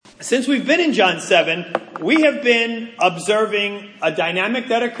Since we've been in John 7, we have been observing a dynamic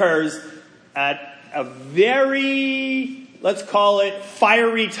that occurs at a very, let's call it,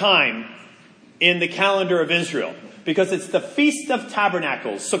 fiery time in the calendar of Israel. Because it's the Feast of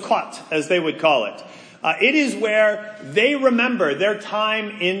Tabernacles, Sukkot, as they would call it. It is where they remember their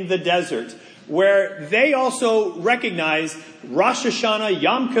time in the desert, where they also recognize Rosh Hashanah,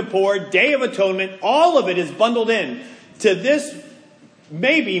 Yom Kippur, Day of Atonement. All of it is bundled in to this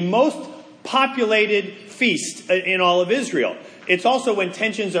maybe most populated feast in all of Israel. It's also when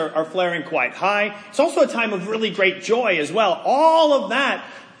tensions are flaring quite high. It's also a time of really great joy as well. All of that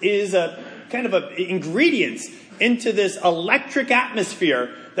is a kind of ingredients into this electric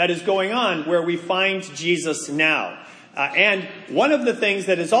atmosphere that is going on where we find Jesus now. And one of the things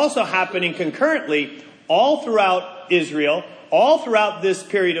that is also happening concurrently all throughout Israel, all throughout this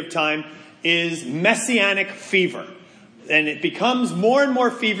period of time, is messianic fever. And it becomes more and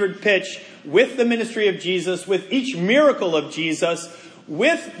more fevered pitch with the ministry of Jesus, with each miracle of Jesus,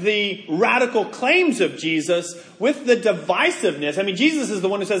 with the radical claims of Jesus, with the divisiveness. I mean, Jesus is the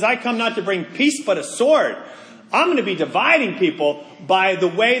one who says, I come not to bring peace but a sword. I'm going to be dividing people by the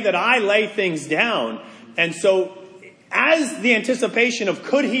way that I lay things down. And so as the anticipation of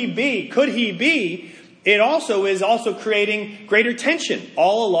could he be, it also is also creating greater tension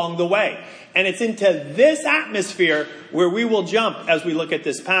all along the way. And it's into this atmosphere where we will jump as we look at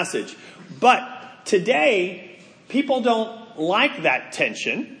this passage. But today, people don't like that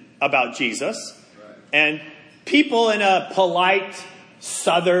tension about Jesus. And people in a polite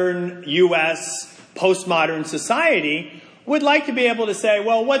Southern U.S. postmodern society would like to be able to say,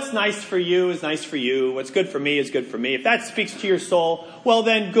 well, what's nice for you is nice for you. What's good for me is good for me. If that speaks to your soul, well,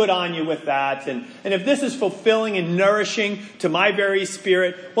 then good on you with that. And if this is fulfilling and nourishing to my very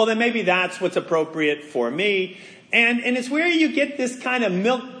spirit, well, then maybe that's what's appropriate for me. And it's where you get this kind of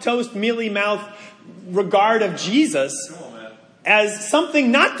milquetoast, mealy mouth regard of Jesus as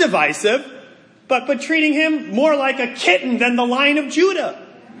something not divisive, but treating him more like a kitten than the Lion of Judah.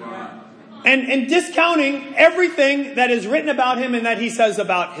 And discounting everything that is written about him and that he says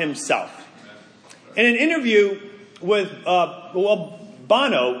about himself. In an interview with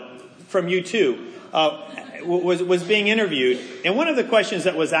Bono from U2 was being interviewed, and one of the questions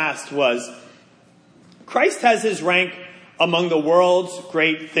that was asked was, Christ has his rank among the world's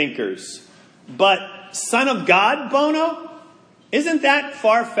great thinkers, but Son of God, Bono? Isn't that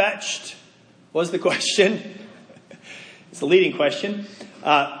far-fetched? Was the question. It's a leading question.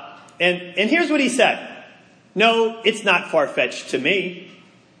 And here's what he said. No, it's not far-fetched to me.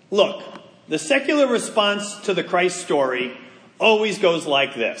 Look, the secular response to the Christ story always goes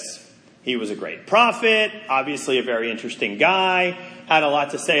like this. He was a great prophet, obviously a very interesting guy, had a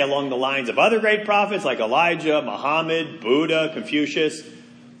lot to say along the lines of other great prophets like Elijah, Muhammad, Buddha, Confucius.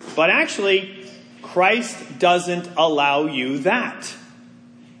 But actually, Christ doesn't allow you that.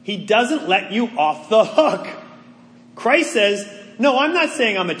 He doesn't let you off the hook. Christ says, no, I'm not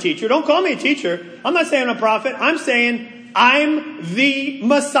saying I'm a teacher. Don't call me a teacher. I'm not saying I'm a prophet. I'm saying I'm the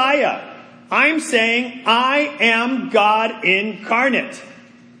Messiah. I'm saying I am God incarnate.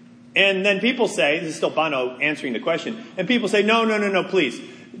 And then people say, this is still Bono answering the question, and people say, no, please.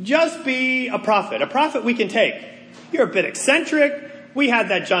 Just be a prophet. A prophet we can take. You're a bit eccentric. We had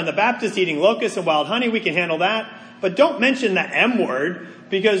that John the Baptist eating locusts and wild honey. We can handle that. But don't mention the M word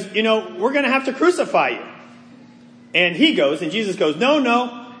because, we're going to have to crucify you. And he goes, and Jesus goes,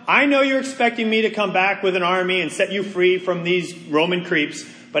 no, I know you're expecting me to come back with an army and set you free from these Roman creeps,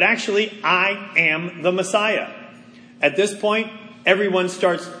 but actually, I am the Messiah. At this point, everyone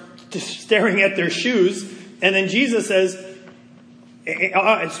starts staring at their shoes, and then Jesus says,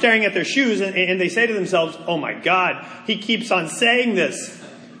 staring at their shoes, and they say to themselves, oh my God, he keeps on saying this.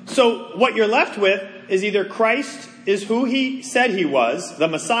 So what you're left with is either Christ is who he said he was, the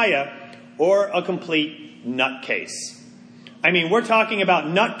Messiah, or a complete nutcase. I mean, we're talking about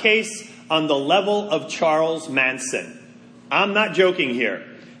nutcase on the level of Charles Manson. I'm not joking here.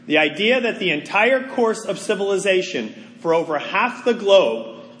 The idea that the entire course of civilization for over half the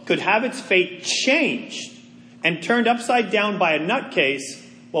globe could have its fate changed and turned upside down by a nutcase,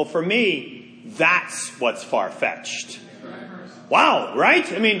 well, for me, that's what's far-fetched. Wow,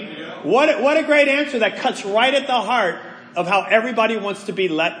 right? I mean, what a great answer that cuts right at the heart of how everybody wants to be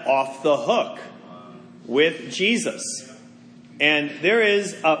let off the hook with Jesus. And there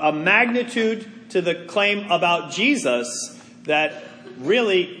is a magnitude to the claim about Jesus that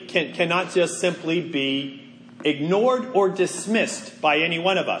really cannot just simply be ignored or dismissed by any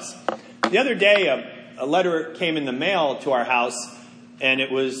one of us. The other day, a letter came in the mail to our house, and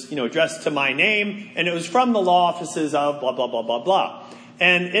it was, addressed to my name, and it was from the law offices of blah, blah, blah, blah, blah.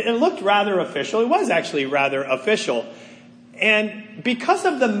 And it looked rather official. It was actually rather official. And because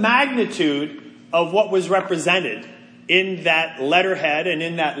of the magnitude of what was represented in that letterhead and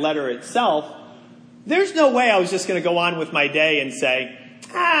in that letter itself, there's no way I was just going to go on with my day and say,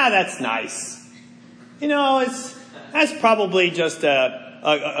 that's nice. That's probably just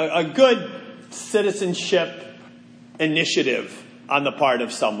a good citizenship initiative on the part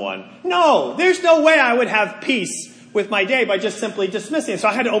of someone. No, there's no way I would have peace with my day by just simply dismissing it. So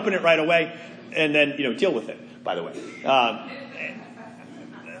I had to open it right away and then, deal with it, by the way.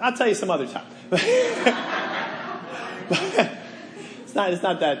 I'll tell you some other time. It's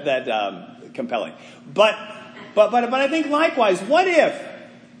not that compelling. But I think likewise, what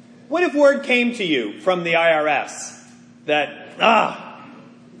if word came to you from the IRS that,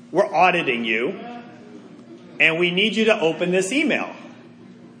 we're auditing you and we need you to open this email?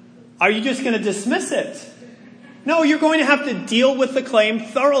 Are you just going to dismiss it? No, you're going to have to deal with the claim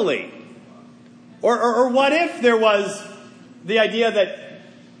thoroughly. Or what if there was the idea that,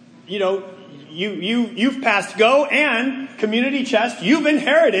 you've passed go and community chest, you've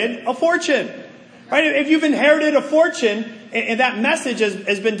inherited a fortune. Right? If you've inherited a fortune and that message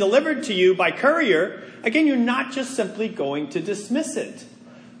has been delivered to you by courier, again, you're not just simply going to dismiss it.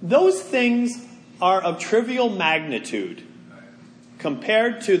 Those things are of trivial magnitude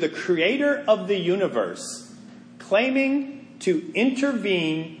compared to the creator of the universe claiming to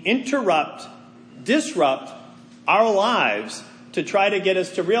intervene, interrupt, disrupt our lives to try to get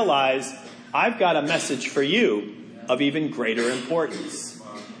us to realize, I've got a message for you of even greater importance.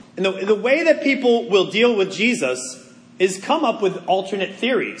 And the way that people will deal with Jesus is come up with alternate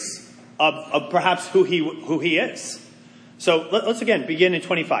theories of perhaps who he is. So let's again begin in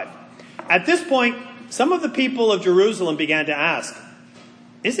 25. At this point, some of the people of Jerusalem began to ask,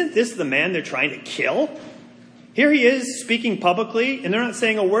 isn't this the man they're trying to kill? Here he is speaking publicly, and they're not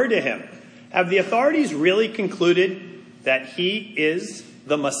saying a word to him. Have the authorities really concluded that he is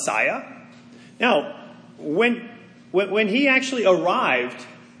the Messiah? Now, when he actually arrived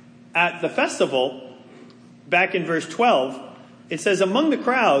at the festival, back in verse 12, it says, among the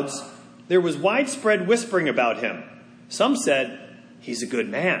crowds, there was widespread whispering about him. Some said, he's a good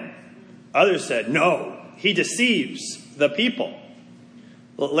man. Others said, no, he deceives the people.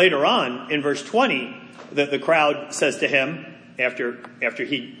 Later on, in verse 20, the crowd says to him, after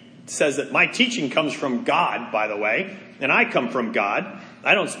he says that my teaching comes from God, by the way, and I come from God.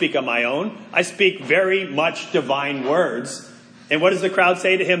 I don't speak on my own. I speak very much divine words. And what does the crowd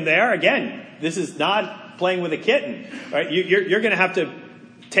say to him there? Again, this is not playing with a kitten, right? You're going to have to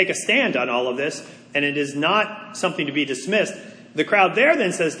take a stand on all of this, and it is not something to be dismissed. The crowd there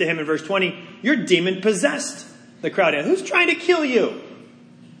then says to him in verse 20, you're demon-possessed. The crowd asks, who's trying to kill you?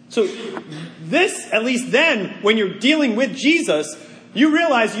 So this, at least then, when you're dealing with Jesus, you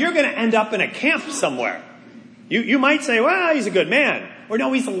realize you're going to end up in a camp somewhere. You might say, well, he's a good man. Or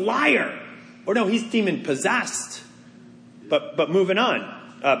no, he's a liar. Or no, he's demon-possessed. But moving on,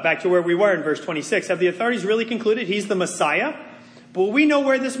 back to where we were in verse 26. Have the authorities really concluded he's the Messiah? But we know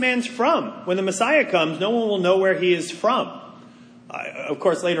where this man's from. When the Messiah comes, no one will know where he is from. Of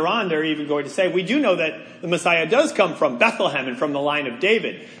course, later on, they're even going to say, we do know that the Messiah does come from Bethlehem and from the line of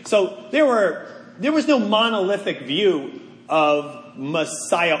David. So there was no monolithic view of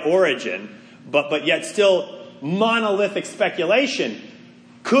Messiah origin, but yet still monolithic speculation.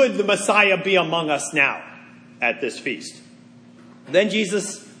 Could the Messiah be among us now at this feast? Then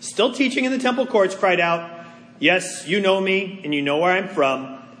Jesus, still teaching in the temple courts, cried out, yes, you know me and you know where I'm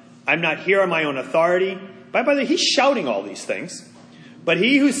from. I'm not here on my own authority. By the way, he's shouting all these things. But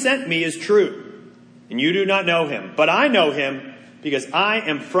he who sent me is true, and you do not know him. But I know him, because I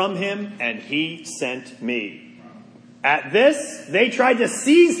am from him, and he sent me. At this, they tried to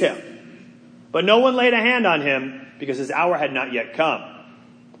seize him, but no one laid a hand on him, because his hour had not yet come.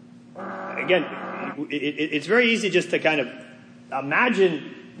 Again, it's very easy just to kind of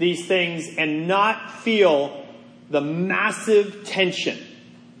imagine these things and not feel the massive tension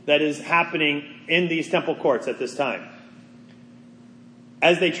that is happening in these temple courts at this time.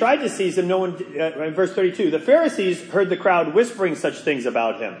 As they tried to seize him, no one, verse 32, the Pharisees heard the crowd whispering such things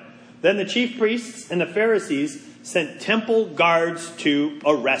about him. Then the chief priests and the Pharisees sent temple guards to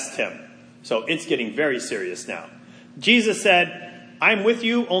arrest him. So it's getting very serious now. Jesus said, I'm with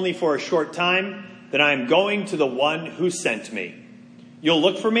you only for a short time, then I am going to the one who sent me. You'll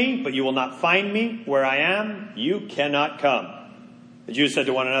look for me, but you will not find me. Where I am, you cannot come. The Jews said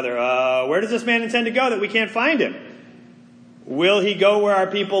to one another, where does this man intend to go that we can't find him? Will he go where our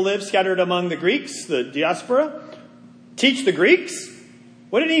people live, scattered among the Greeks, the diaspora? Teach the Greeks?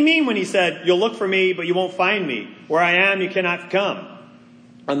 What did he mean when he said, you'll look for me, but you won't find me? Where I am, you cannot come.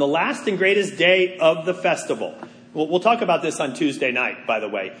 On the last and greatest day of the festival. We'll talk about this on Tuesday night, by the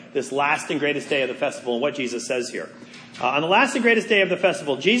way. This last and greatest day of the festival and what Jesus says here. On the last and greatest day of the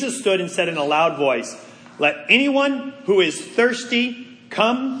festival, Jesus stood and said in a loud voice, "Let anyone who is thirsty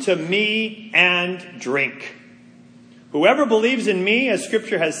come to me and drink. Whoever believes in me, as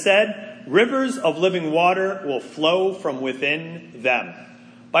Scripture has said, rivers of living water will flow from within them."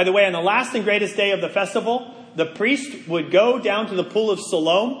 By the way, on the last and greatest day of the festival, the priest would go down to the pool of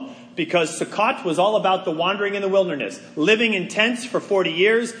Siloam, because Sukkot was all about the wandering in the wilderness, living in tents for 40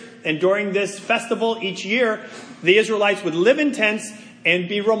 years. And during this festival each year, the Israelites would live in tents and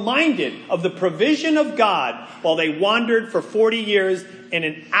be reminded of the provision of God while they wandered for 40 years in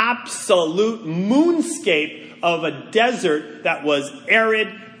an absolute moonscape of a desert that was arid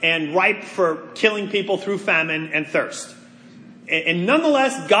and ripe for killing people through famine and thirst. And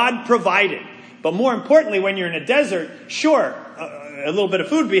nonetheless, God provided. But more importantly, when you're in a desert, sure, a little bit of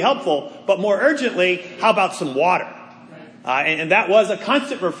food would be helpful, but more urgently, how about some water? And that was a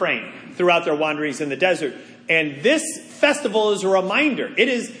constant refrain throughout their wanderings in the desert. And this festival is a reminder. It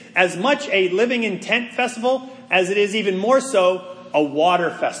is as much a living in tent festival as it is even more so a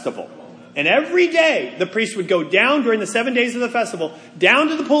water festival. And every day, the priest would go down during the 7 days of the festival, down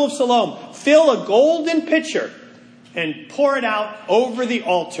to the pool of Siloam, fill a golden pitcher, and pour it out over the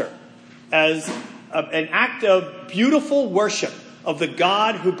altar as an act of beautiful worship of the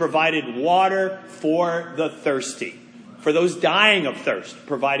God who provided water for the thirsty, for those dying of thirst,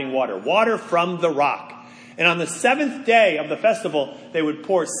 providing water from the rock. And on the 7th day of the festival, they would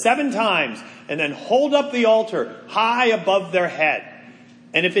pour 7 times and then hold up the altar high above their head.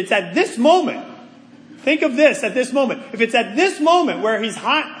 And if it's at this moment, think of this at this moment, if it's at this moment where he's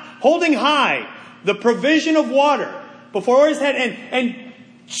holding high the provision of water before his head and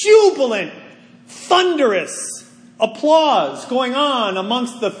jubilant, thunderous applause going on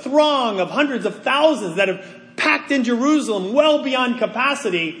amongst the throng of hundreds of thousands that have packed in Jerusalem well beyond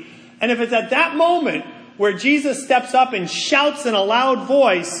capacity. And if it's at that moment where Jesus steps up and shouts in a loud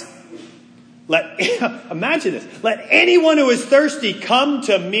voice, imagine this, "Let anyone who is thirsty come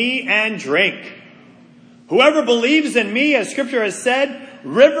to me and drink. Whoever believes in me, as Scripture has said,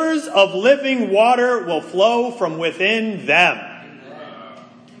 rivers of living water will flow from within them."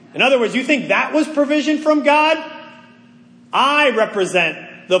 In other words, you think that was provision from God? I represent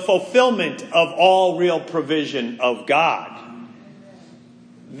the fulfillment of all real provision of God.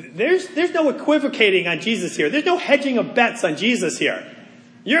 There's no equivocating on Jesus here. There's no hedging of bets on Jesus here.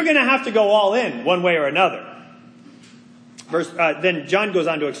 You're going to have to go all in one way or another. Then John goes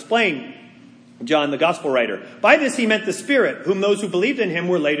on to explain, John, the gospel writer, by this he meant the Spirit, whom those who believed in him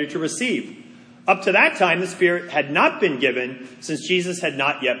were later to receive. Up to that time, the Spirit had not been given, since Jesus had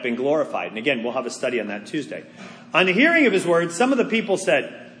not yet been glorified. And again, we'll have a study on that Tuesday. On the hearing of his words, some of the people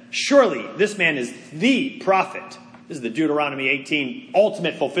said, "Surely this man is the prophet." This is the Deuteronomy 18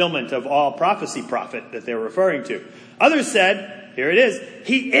 ultimate fulfillment of all prophecy prophet that they're referring to. Others said, here it is,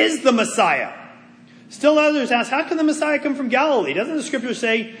 "He is the Messiah." Still others asked, "How can the Messiah come from Galilee? Doesn't the Scripture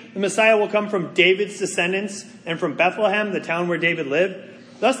say the Messiah will come from David's descendants and from Bethlehem, the town where David lived?"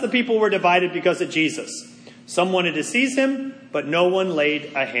 Thus the people were divided because of Jesus. Some wanted to seize him, but no one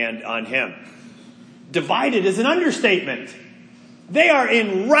laid a hand on him. Divided is an understatement. They are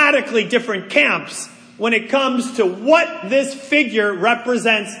in radically different camps when it comes to what this figure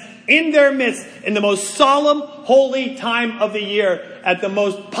represents in their midst in the most solemn, holy time of the year, at the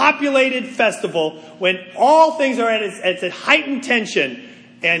most populated festival, when all things are at its heightened tension,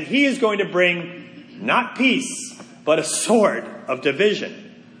 and he is going to bring not peace, but a sword of division.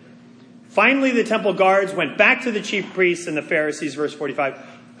 Finally, the temple guards went back to the chief priests and the Pharisees, verse 45,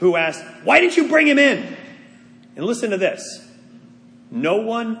 who asked, "Why didn't you bring him in?" And listen to this. "No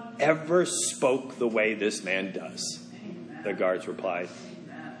one ever spoke the way this man does," the guards replied.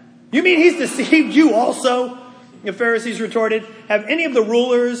 "You mean he's deceived you also?" the Pharisees retorted. "Have any of the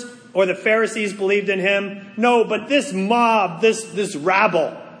rulers or the Pharisees believed in him? No, but this mob, this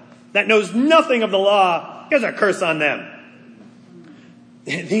rabble that knows nothing of the law, here's a curse on them."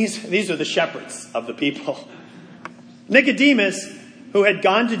 These are the shepherds of the people. Nicodemus, who had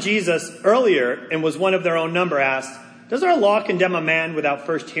gone to Jesus earlier and was one of their own number, asked, "Does our law condemn a man without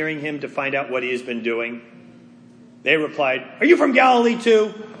first hearing him to find out what he has been doing?" They replied, "Are you from Galilee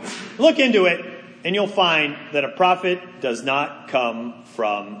too? Look into it, and you'll find that a prophet does not come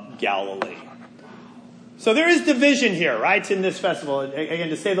from Galilee." So there is division here, right, in this festival, again,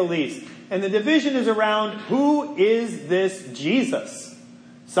 to say the least. And the division is around, who is this Jesus?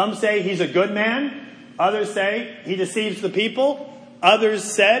 Some say he's a good man. Others say he deceives the people. Others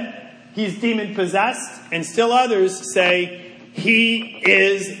said he's demon-possessed. And still others say He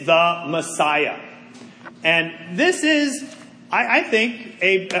is the Messiah. And this is, I think,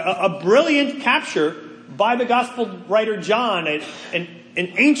 a brilliant capture by the gospel writer John, an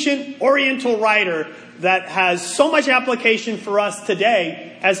ancient Oriental writer that has so much application for us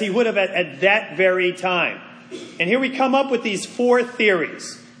today as he would have at that very time. And here we come up with these four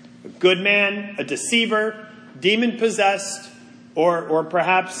theories: a good man, a deceiver, demon-possessed, or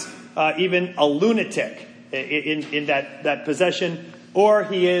perhaps even a lunatic in that possession, or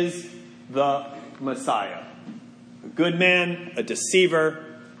he is the Messiah. A good man, a deceiver,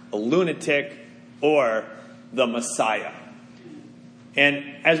 a lunatic, or the Messiah. And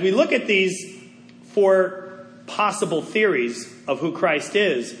as we look at these four possible theories of who Christ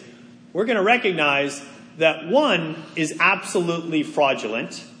is, we're going to recognize that one is absolutely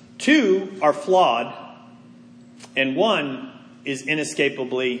fraudulent, two are flawed, and one is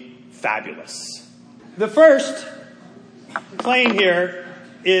inescapably fabulous. The first claim here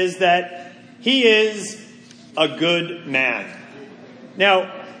is that he is a good man.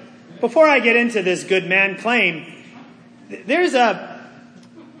 Now, before I get into this good man claim, there's a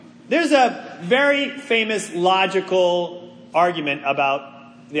very famous logical argument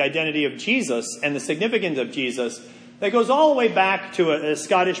about the identity of Jesus and the significance of Jesus that goes all the way back to a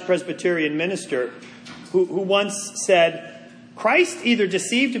Scottish Presbyterian minister who once said, Christ either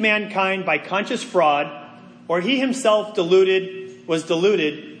deceived mankind by conscious fraud, or he himself was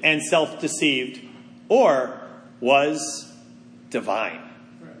deluded and self-deceived, or was divine.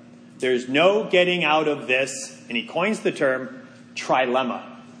 There's no getting out of this, and he coins the term trilemma.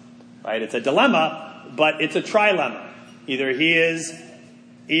 Right? It's a dilemma, but it's a trilemma. Either he is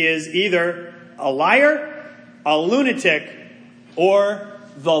either a liar, a lunatic, or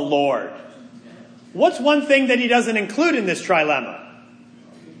the Lord. What's one thing that he doesn't include in this trilemma?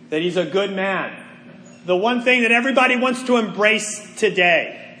 That he's a good man. The one thing that everybody wants to embrace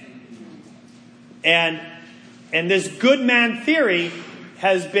today. And this good man theory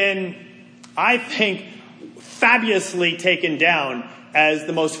has been, I think, fabulously taken down as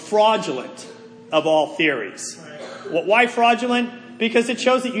the most fraudulent of all theories. Why fraudulent? Because it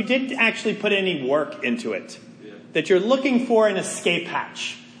shows that you didn't actually put any work into it. That you're looking for an escape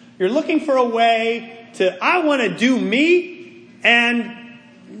hatch. You're looking for a way I want to do me and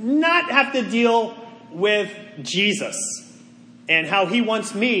not have to deal with Jesus and how he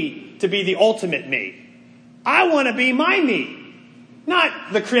wants me to be the ultimate me. I want to be my me.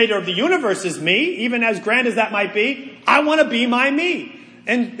 Not the creator of the universe is me, even as grand as that might be. I want to be my me.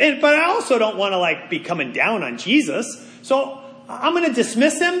 But I also don't want to be coming down on Jesus. So I'm going to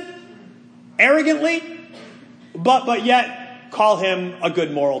dismiss him arrogantly, but yet call him a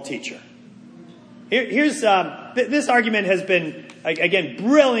good moral teacher. Here's this argument has been, again,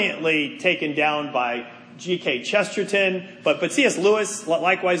 brilliantly taken down by G.K. Chesterton, but C.S. Lewis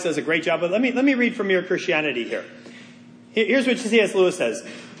likewise does a great job. But let me read from Mere Christianity here. Here's what C.S. Lewis says.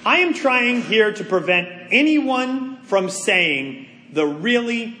 I am trying here to prevent anyone from saying the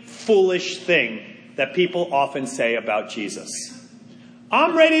really foolish thing that people often say about Jesus.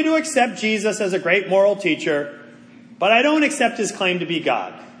 I'm ready to accept Jesus as a great moral teacher, but I don't accept his claim to be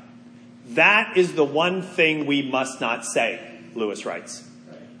God. That is the one thing we must not say, Lewis writes.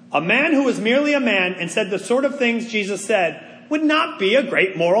 A man who was merely a man and said the sort of things Jesus said would not be a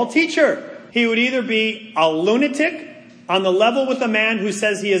great moral teacher. He would either be a lunatic on the level with a man who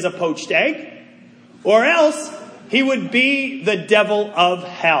says he is a poached egg, or else he would be the devil of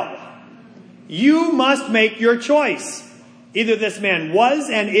hell. You must make your choice. Either this man was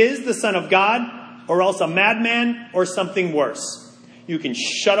and is the Son of God, or else a madman or something worse. You can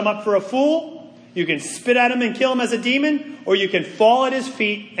shut him up for a fool, you can spit at him and kill him as a demon, or you can fall at his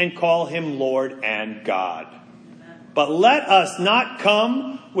feet and call him Lord and God. But let us not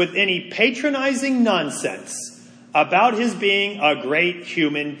come with any patronizing nonsense about his being a great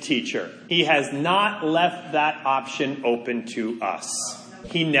human teacher. He has not left that option open to us.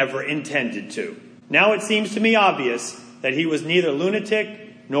 He never intended to. Now it seems to me obvious that he was neither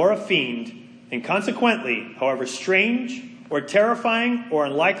lunatic nor a fiend, and consequently, however strange or terrifying or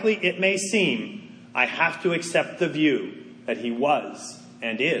unlikely it may seem, I have to accept the view that he was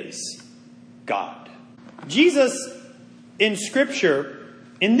and is God. Jesus, in Scripture,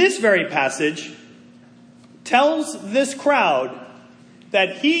 in this very passage, tells this crowd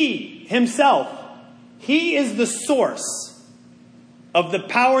that he himself, he is the source of the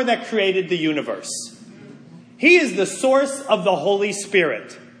power that created the universe. He is the source of the Holy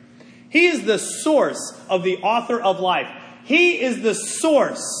Spirit. He is the source of the author of life. He is the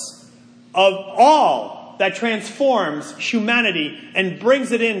source of all that transforms humanity and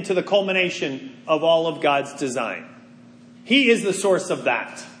brings it into the culmination of all of God's design. He is the source of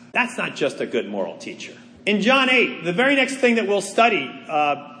that. That's not just a good moral teacher. In John 8, the very next thing that we'll study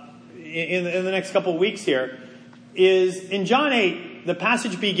in the next couple of weeks here is in John 8, the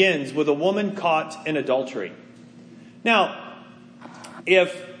passage begins with a woman caught in adultery. Now,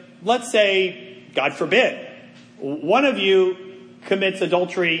 if, let's say, God forbid, one of you commits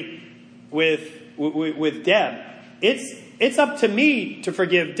adultery with Deb, it's up to me to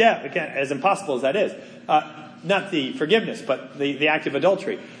forgive Deb, again, as impossible as that is. Not the forgiveness, but the act of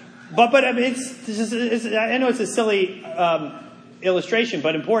adultery. But I mean, I know it's a silly illustration,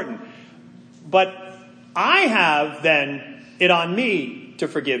 but important. But I have then it on me to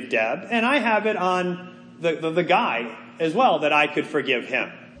forgive Deb, and I have it on the guy as well that I could forgive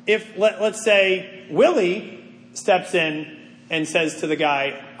him. If let's say Willie steps in and says to the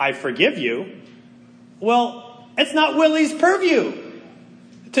guy, "I forgive you," well, it's not Willie's purview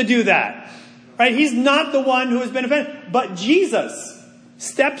to do that. Right? He's not the one who has been offended. But Jesus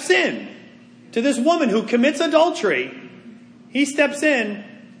steps in to this woman who commits adultery. He steps in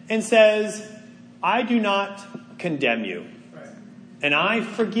and says, "I do not condemn you, and I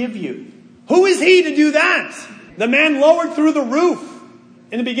forgive you." Who is he to do that? The man lowered through the roof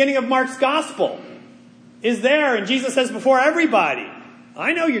in the beginning of Mark's gospel is there, and Jesus says before everybody,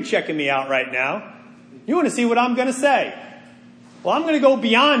 "I know you're checking me out right now. You want to see what I'm going to say? Well, I'm going to go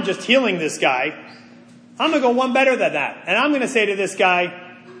beyond just healing this guy. I'm going to go one better than that. And I'm going to say to this guy,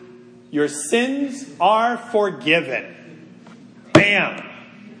 your sins are forgiven." Bam.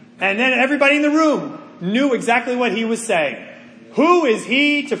 And then everybody in the room knew exactly what he was saying. Who is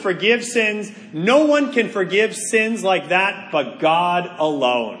he to forgive sins? No one can forgive sins like that but God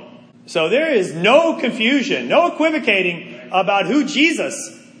alone. So there is no confusion, no equivocating about who Jesus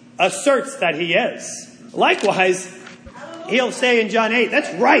asserts that he is. Likewise, he'll say in John 8,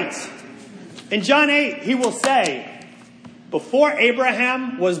 that's right. In John 8, he will say, before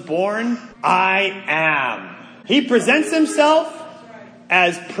Abraham was born, I am. He presents himself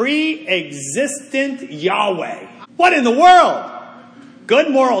as pre-existent Yahweh. What in the world? Good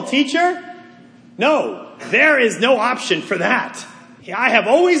moral teacher? No, there is no option for that. I have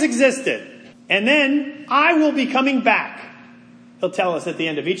always existed. And then I will be coming back. He'll tell us at the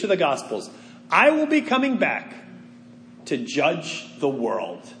end of each of the Gospels, I will be coming back to judge the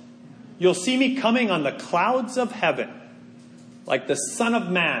world. You'll see me coming on the clouds of heaven, like the Son of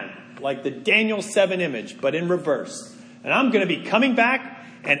Man, like the Daniel 7 image, but in reverse. And I'm going to be coming back,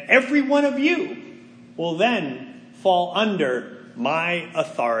 and every one of you will then fall under my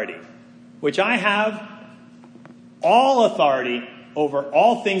authority, which I have all authority over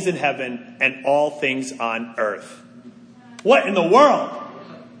all things in heaven and all things on earth. What in the world?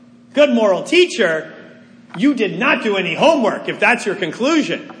 Good moral teacher, you did not do any homework if that's your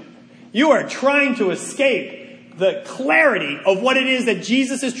conclusion. You are trying to escape the clarity of what it is that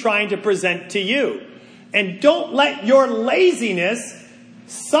Jesus is trying to present to you. And don't let your laziness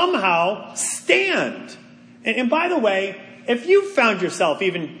somehow stand. And by the way, if you found yourself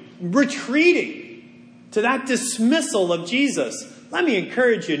even retreating to that dismissal of Jesus, let me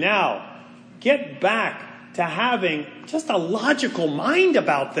encourage you now, get back to having just a logical mind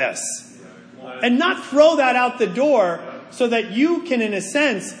about this. And not throw that out the door so that you can, in a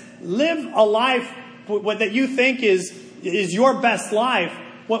sense, live a life that you think is your best life,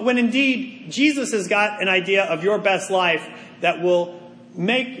 when indeed Jesus has got an idea of your best life that will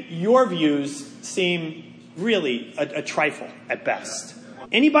make your views seem really a trifle at best.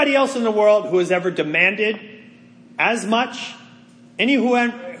 Anybody else in the world who has ever demanded as much,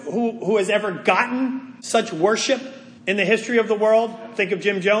 who has ever gotten such worship in the history of the world, think of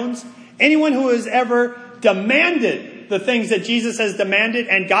Jim Jones. Anyone who has ever demanded the things that Jesus has demanded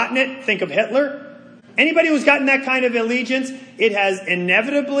and gotten it, think of Hitler. Anybody who's gotten that kind of allegiance, it has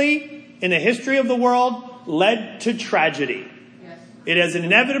inevitably, in the history of the world, led to tragedy. Yes. It has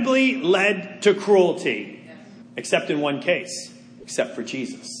inevitably led to cruelty. Yes. Except in one case. Except for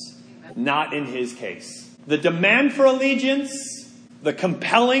Jesus. Not in his case. The demand for allegiance, the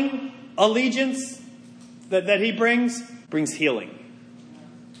compelling allegiance that he brings healing,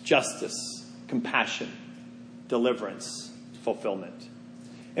 justice, compassion, deliverance, fulfillment.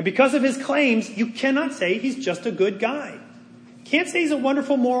 And because of his claims, you cannot say he's just a good guy. Can't say he's a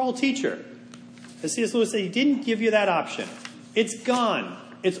wonderful moral teacher. As C.S. Lewis said, he didn't give you that option. It's gone.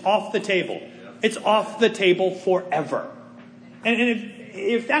 It's off the table. It's off the table forever. And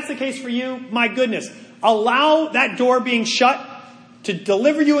if that's the case for you, my goodness, allow that door being shut to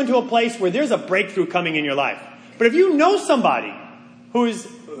deliver you into a place where there's a breakthrough coming in your life. But if you know somebody who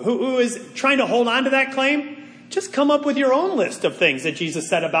is trying to hold on to that claim, just come up with your own list of things that Jesus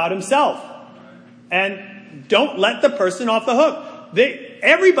said about himself. And don't let the person off the hook.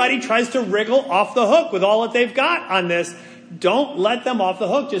 Everybody tries to wriggle off the hook with all that they've got on this. Don't let them off the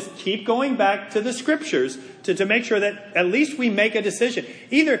hook. Just keep going back to the scriptures to make sure that at least we make a decision.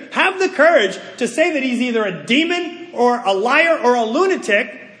 Either have the courage to say that he's either a demon or a liar or a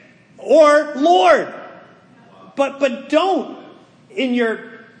lunatic or Lord. But don't, in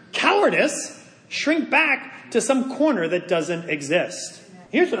your cowardice, shrink back to some corner that doesn't exist.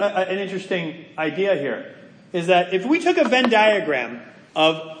 Here's an interesting idea here, is that if we took a Venn diagram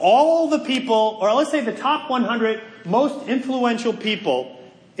of all the people, or let's say the top 100 most influential people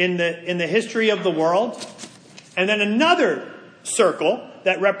in the history of the world, and then another circle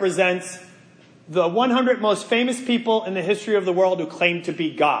that represents the 100 most famous people in the history of the world who claim to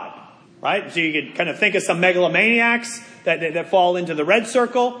be God, right? So you could kind of think of some megalomaniacs that fall into the red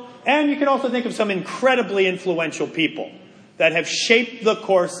circle, and you can also think of some incredibly influential people that have shaped the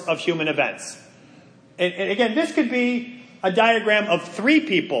course of human events. And again, this could be a diagram of three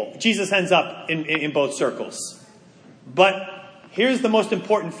people. Jesus ends up in both circles. But here's the most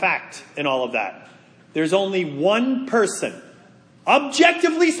important fact in all of that. There's only one person,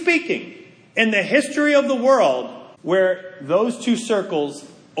 objectively speaking, in the history of the world where those two circles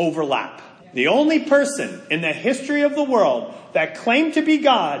overlap. The only person in the history of the world that claimed to be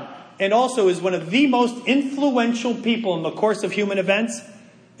God and also is one of the most influential people in the course of human events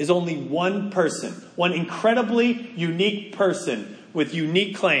is only one person, one incredibly unique person with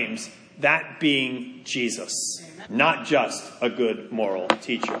unique claims, that being Jesus, not just a good moral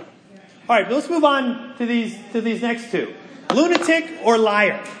teacher. All right, let's move on to these next two. Lunatic or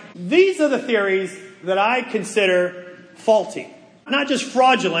liar. These are the theories that I consider faulty. Not just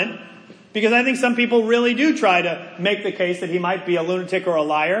fraudulent, because I think some people really do try to make the case that he might be a lunatic or a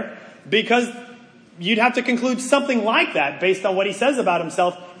liar, because you'd have to conclude something like that based on what he says about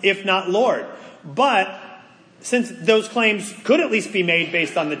himself, if not Lord. But since those claims could at least be made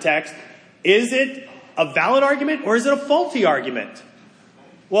based on the text, is it a valid argument or is it a faulty argument?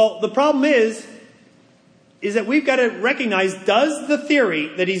 Well, the problem is that we've got to recognize, does the theory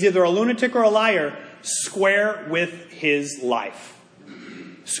that he's either a lunatic or a liar square with his life?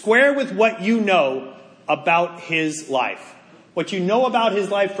 Square with what you know about his life. What you know about his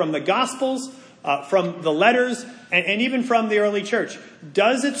life from the Gospels, from the letters, and even from the early church.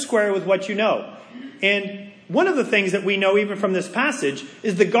 Does it square with what you know? And one of the things that we know even from this passage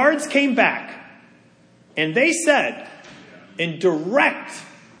is the guards came back and they said, in direct,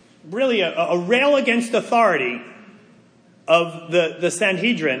 really a rail against authority of the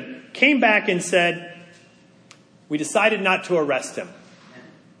Sanhedrin, came back and said, we decided not to arrest him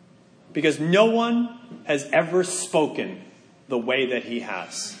because no one has ever spoken the way that he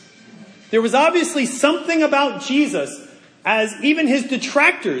has. There was obviously something about Jesus, as even his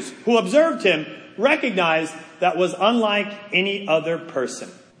detractors who observed him recognized, that was unlike any other person.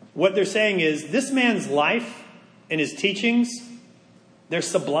 What they're saying is, this man's life and his teachings, they're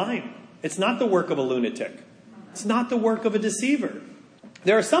sublime. It's not the work of a lunatic. It's not the work of a deceiver.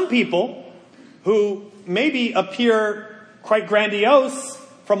 There are some people who maybe appear quite grandiose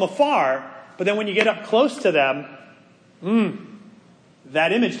from afar, but then when you get up close to them,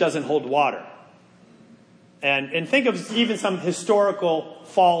 that image doesn't hold water. And think of even some historical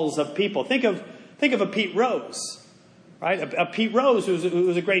falls of people. Think of a Pete Rose, right? A Pete Rose who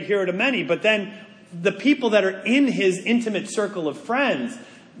was a great hero to many, but then the people that are in his intimate circle of friends,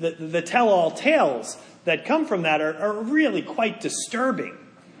 the tell-all tales that come from that are really quite disturbing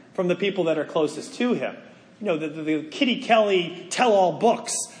from the people that are closest to him. You know, the Kitty Kelly tell-all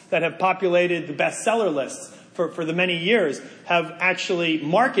books that have populated the bestseller lists for the many years have actually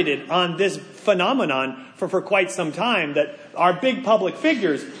marketed on this phenomenon for quite some time, that our big public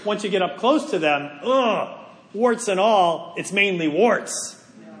figures, once you get up close to them, warts and all, it's mainly warts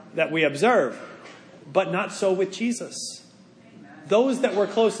that we observe. But not so with Jesus. Those that were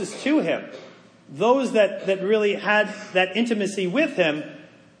closest to him, those that really had that intimacy with him,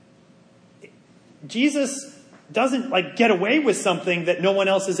 Jesus doesn't get away with something that no one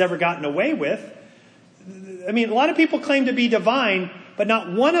else has ever gotten away with. I mean, a lot of people claim to be divine, but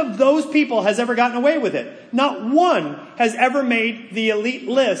not one of those people has ever gotten away with it. Not one has ever made the elite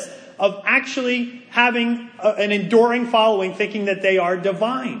list of actually having an enduring following, thinking that they are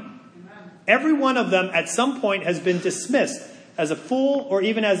divine. Every one of them at some point has been dismissed as a fool or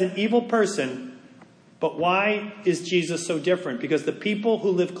even as an evil person. But why is Jesus so different? Because the people who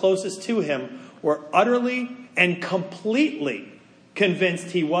lived closest to him were utterly and completely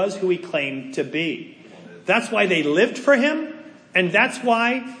convinced he was who he claimed to be. That's why they lived for him, and that's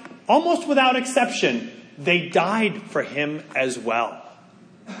why, almost without exception, they died for him as well.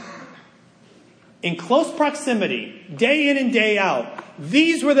 in close proximity, day in and day out.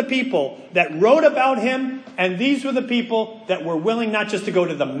 These were the people that wrote about him, and these were the people that were willing not just to go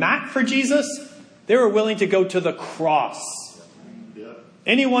to the mat for Jesus, they were willing to go to the cross.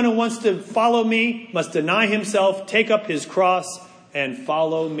 Anyone who wants to follow me must deny himself, take up his cross, and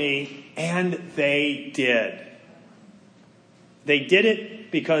follow me. And they did. They did it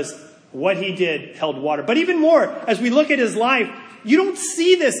because what he did held water. But even more, as we look at his life, you don't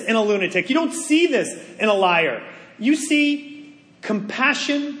see this in a lunatic. You don't see this in a liar. You see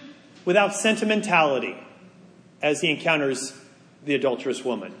compassion without sentimentality as he encounters the adulterous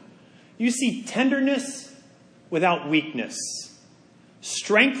woman. You see tenderness without weakness.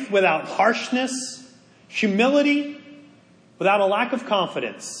 Strength without harshness, humility without a lack of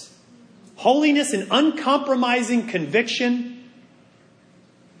confidence, holiness and uncompromising conviction,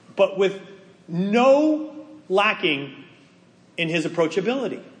 but with no lacking in his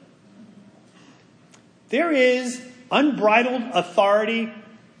approachability. There is unbridled authority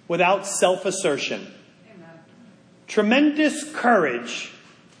without self-assertion. Amen. Tremendous courage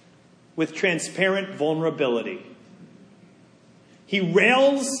with transparent vulnerability. He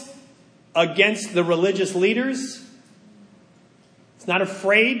rails against the religious leaders. He's not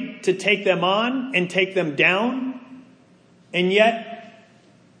afraid to take them on and take them down. And yet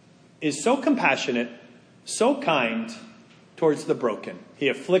is so compassionate, so kind towards the broken. He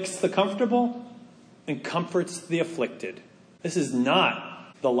afflicts the comfortable and comforts the afflicted. This is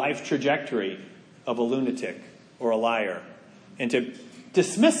not the life trajectory of a lunatic or a liar. And to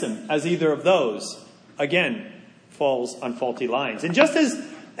dismiss him as either of those, again, falls on faulty lines. And just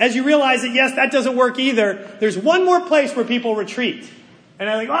as you realize that, yes, that doesn't work either, there's one more place where people retreat. And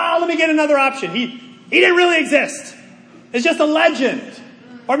they're like, oh, let me get another option. He didn't really exist. It's just a legend.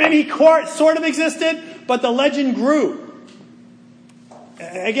 Or maybe he sort of existed, but the legend grew.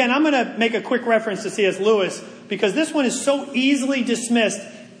 Again, I'm going to make a quick reference to C.S. Lewis, because this one is so easily dismissed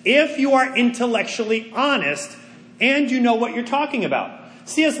if you are intellectually honest and you know what you're talking about.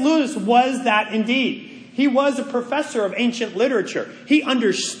 C.S. Lewis was that indeed. He was a professor of ancient literature. He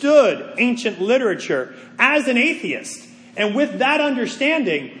understood ancient literature as an atheist. And with that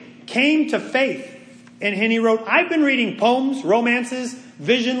understanding came to faith. And he wrote, I've been reading poems, romances,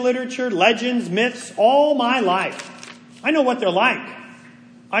 vision literature, legends, myths all my life. I know what they're like.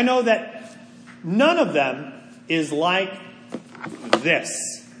 I know that none of them is like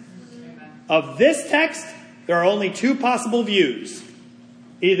this. Of this text, there are only two possible views.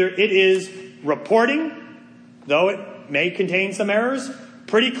 Either it is reporting, though it may contain some errors,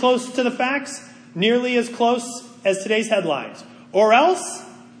 pretty close to the facts, nearly as close as today's headlines. Or else,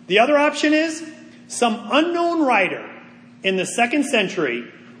 the other option is some unknown writer in the 2nd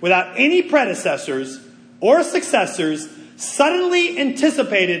century, without any predecessors or successors, suddenly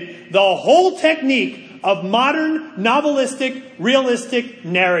anticipated the whole technique of modern novelistic, realistic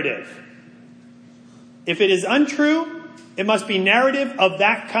narrative. If it is untrue, it must be narrative of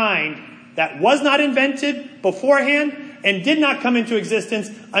that kind that was not invented beforehand and did not come into existence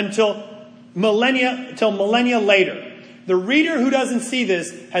until millennia later. The reader who doesn't see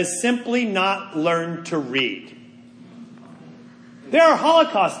this has simply not learned to read. There are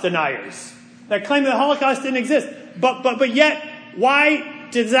Holocaust deniers that claim that the Holocaust didn't exist. But yet, why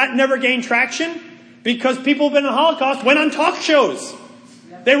does that never gain traction? Because people who've been in the Holocaust went on talk shows.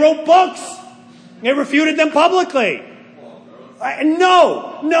 They wrote books. They refuted them publicly.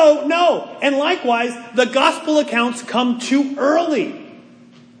 No. And likewise, the gospel accounts come too early.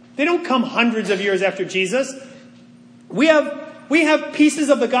 They don't come hundreds of years after Jesus. We have pieces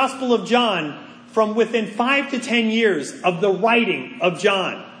of the Gospel of John from within 5 to 10 years of the writing of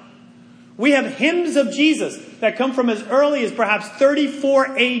John. We have hymns of Jesus that come from as early as perhaps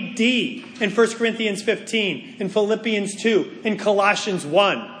 34 AD in 1 Corinthians 15, in Philippians 2, in Colossians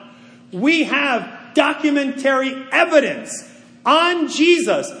 1. We have documentary evidence on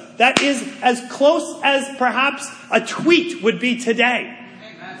Jesus that is as close as perhaps a tweet would be today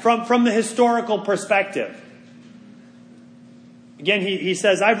from the historical perspective. Again, he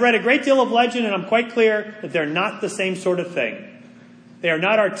says, I've read a great deal of legend and I'm quite clear that they're not the same sort of thing. They are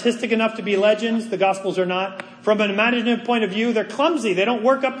not artistic enough to be legends. The Gospels are not. From an imaginative point of view, they're clumsy. They don't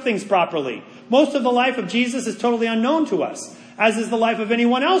work up things properly. Most of the life of Jesus is totally unknown to us, as is the life of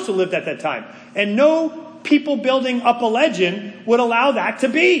anyone else who lived at that time. And no people building up a legend would allow that to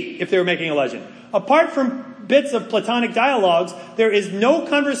be if they were making a legend. Apart from bits of Platonic dialogues, there is no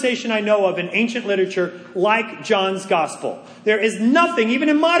conversation I know of in ancient literature like John's Gospel. There is nothing, even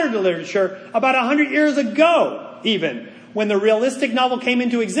in modern literature, about 100 years ago, even, when the realistic novel came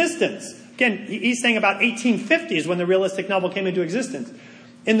into existence. Again, he's saying about 1850 is when the realistic novel came into existence.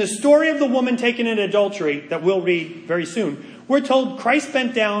 In the story of the woman taken in adultery that we'll read very soon, we're told Christ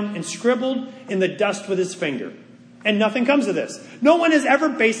bent down and scribbled in the dust with his finger. And nothing comes of this. No one has ever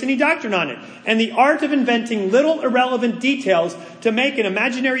based any doctrine on it. And the art of inventing little irrelevant details to make an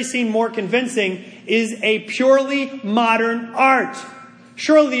imaginary scene more convincing is a purely modern art.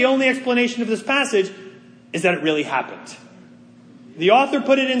 Surely the only explanation of this passage is that it really happened. The author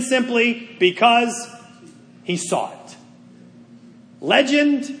put it in simply, because he saw it.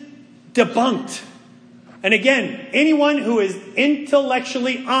 Legend debunked. And again, anyone who is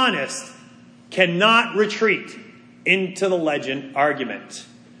intellectually honest cannot retreat into the legend argument.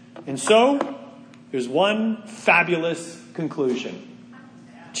 And so, there's one fabulous conclusion.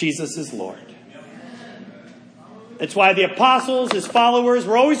 Jesus is Lord. That's why the apostles, his followers,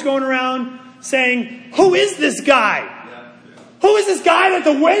 were always going around saying, who is this guy? Who is this guy that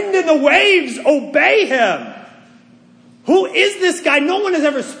the wind and the waves obey him? Who is this guy? No one has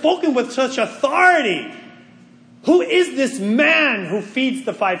ever spoken with such authority. Who is this man who feeds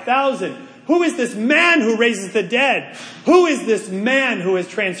the 5,000? Who is this man who raises the dead? Who is this man who has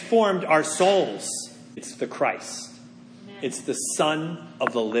transformed our souls? It's the Christ. It's the Son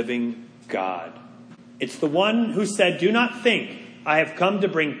of the living God. It's the one who said, do not think I have come to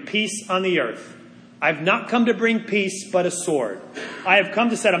bring peace on the earth. I have not come to bring peace, but a sword. I have come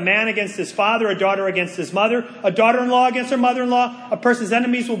to set a man against his father, a daughter against his mother, a daughter-in-law against her mother-in-law. A person's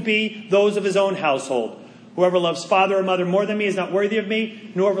enemies will be those of his own household. Whoever loves father or mother more than me is not worthy of me.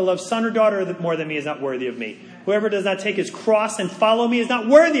 And whoever loves son or daughter more than me is not worthy of me. Whoever does not take his cross and follow me is not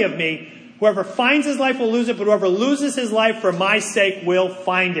worthy of me. Whoever finds his life will lose it, but whoever loses his life for my sake will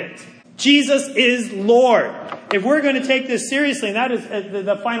find it. Jesus is Lord. If we're going to take this seriously, and that is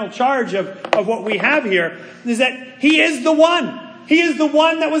the final charge of what we have here, is that he is the one. He is the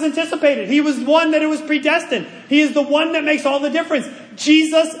one that was anticipated. He was the one that it was predestined. He is the one that makes all the difference.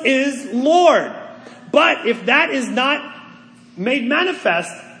 Jesus is Lord. But if that is not made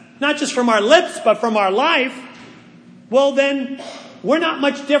manifest, not just from our lips, but from our life, well then, we're not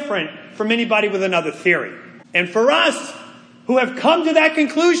much different from anybody with another theory. And for us, who have come to that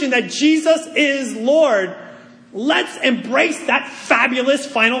conclusion that Jesus is Lord, let's embrace that fabulous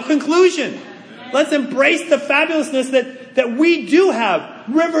final conclusion. Let's embrace the fabulousness that we do have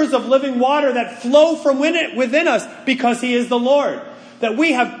rivers of living water that flow from within us because he is the Lord. That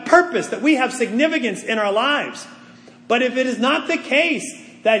we have purpose, that we have significance in our lives. But if it is not the case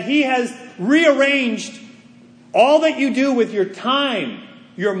that he has rearranged all that you do with your time,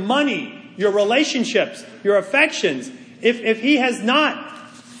 your money, your relationships, your affections, if he has not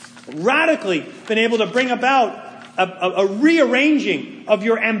radically been able to bring about a rearranging of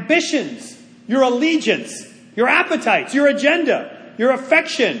your ambitions, your allegiance, your appetites, your agenda, your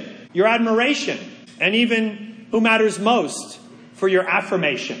affection, your admiration, and even who matters most for your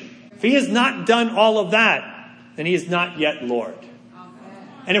affirmation. If he has not done all of that, then he is not yet Lord.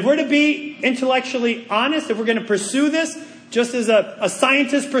 And if we're to be intellectually honest, if we're going to pursue this, just as a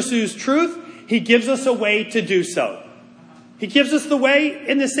scientist pursues truth, he gives us a way to do so. He gives us the way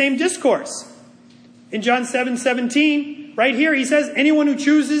in the same discourse. In John 7:17, right here, he says, anyone who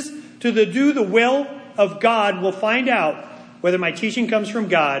chooses to do the will of God will find out whether my teaching comes from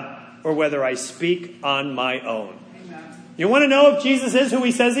God or whether I speak on my own. You want to know if Jesus is who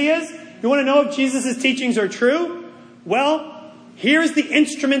he says he is? You want to know if Jesus' teachings are true? Well, here's the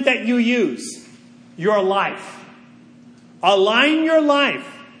instrument that you use. Your life. Align your life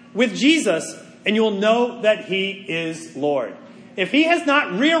with Jesus and you'll know that he is Lord. If he has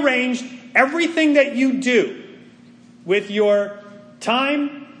not rearranged everything that you do with your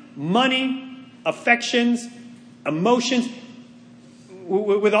time, money, affections, emotions,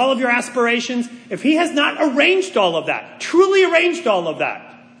 with all of your aspirations, if he has not arranged all of that, truly arranged all of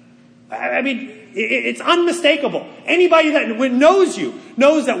that, I mean, it's unmistakable. Anybody that knows you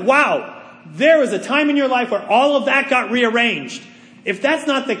knows that, wow, there was a time in your life where all of that got rearranged. If that's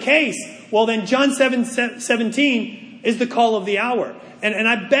not the case, well then John 7:17 is the call of the hour. And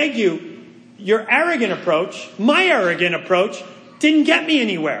I beg you, your arrogant approach, my arrogant approach, didn't get me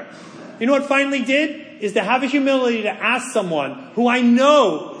anywhere. You know what finally did? Is to have a humility to ask someone who I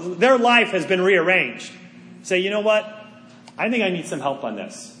know their life has been rearranged. Say, you know what? I think I need some help on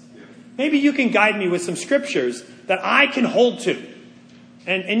this. Maybe you can guide me with some scriptures that I can hold to.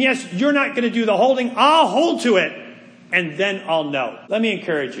 And yes, you're not going to do the holding. I'll hold to it. And then I'll know. Let me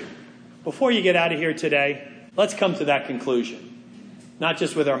encourage you. Before you get out of here today, let's come to that conclusion. Not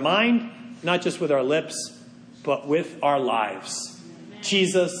just with our mind, not just with our lips, but with our lives.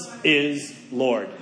 Jesus is Lord.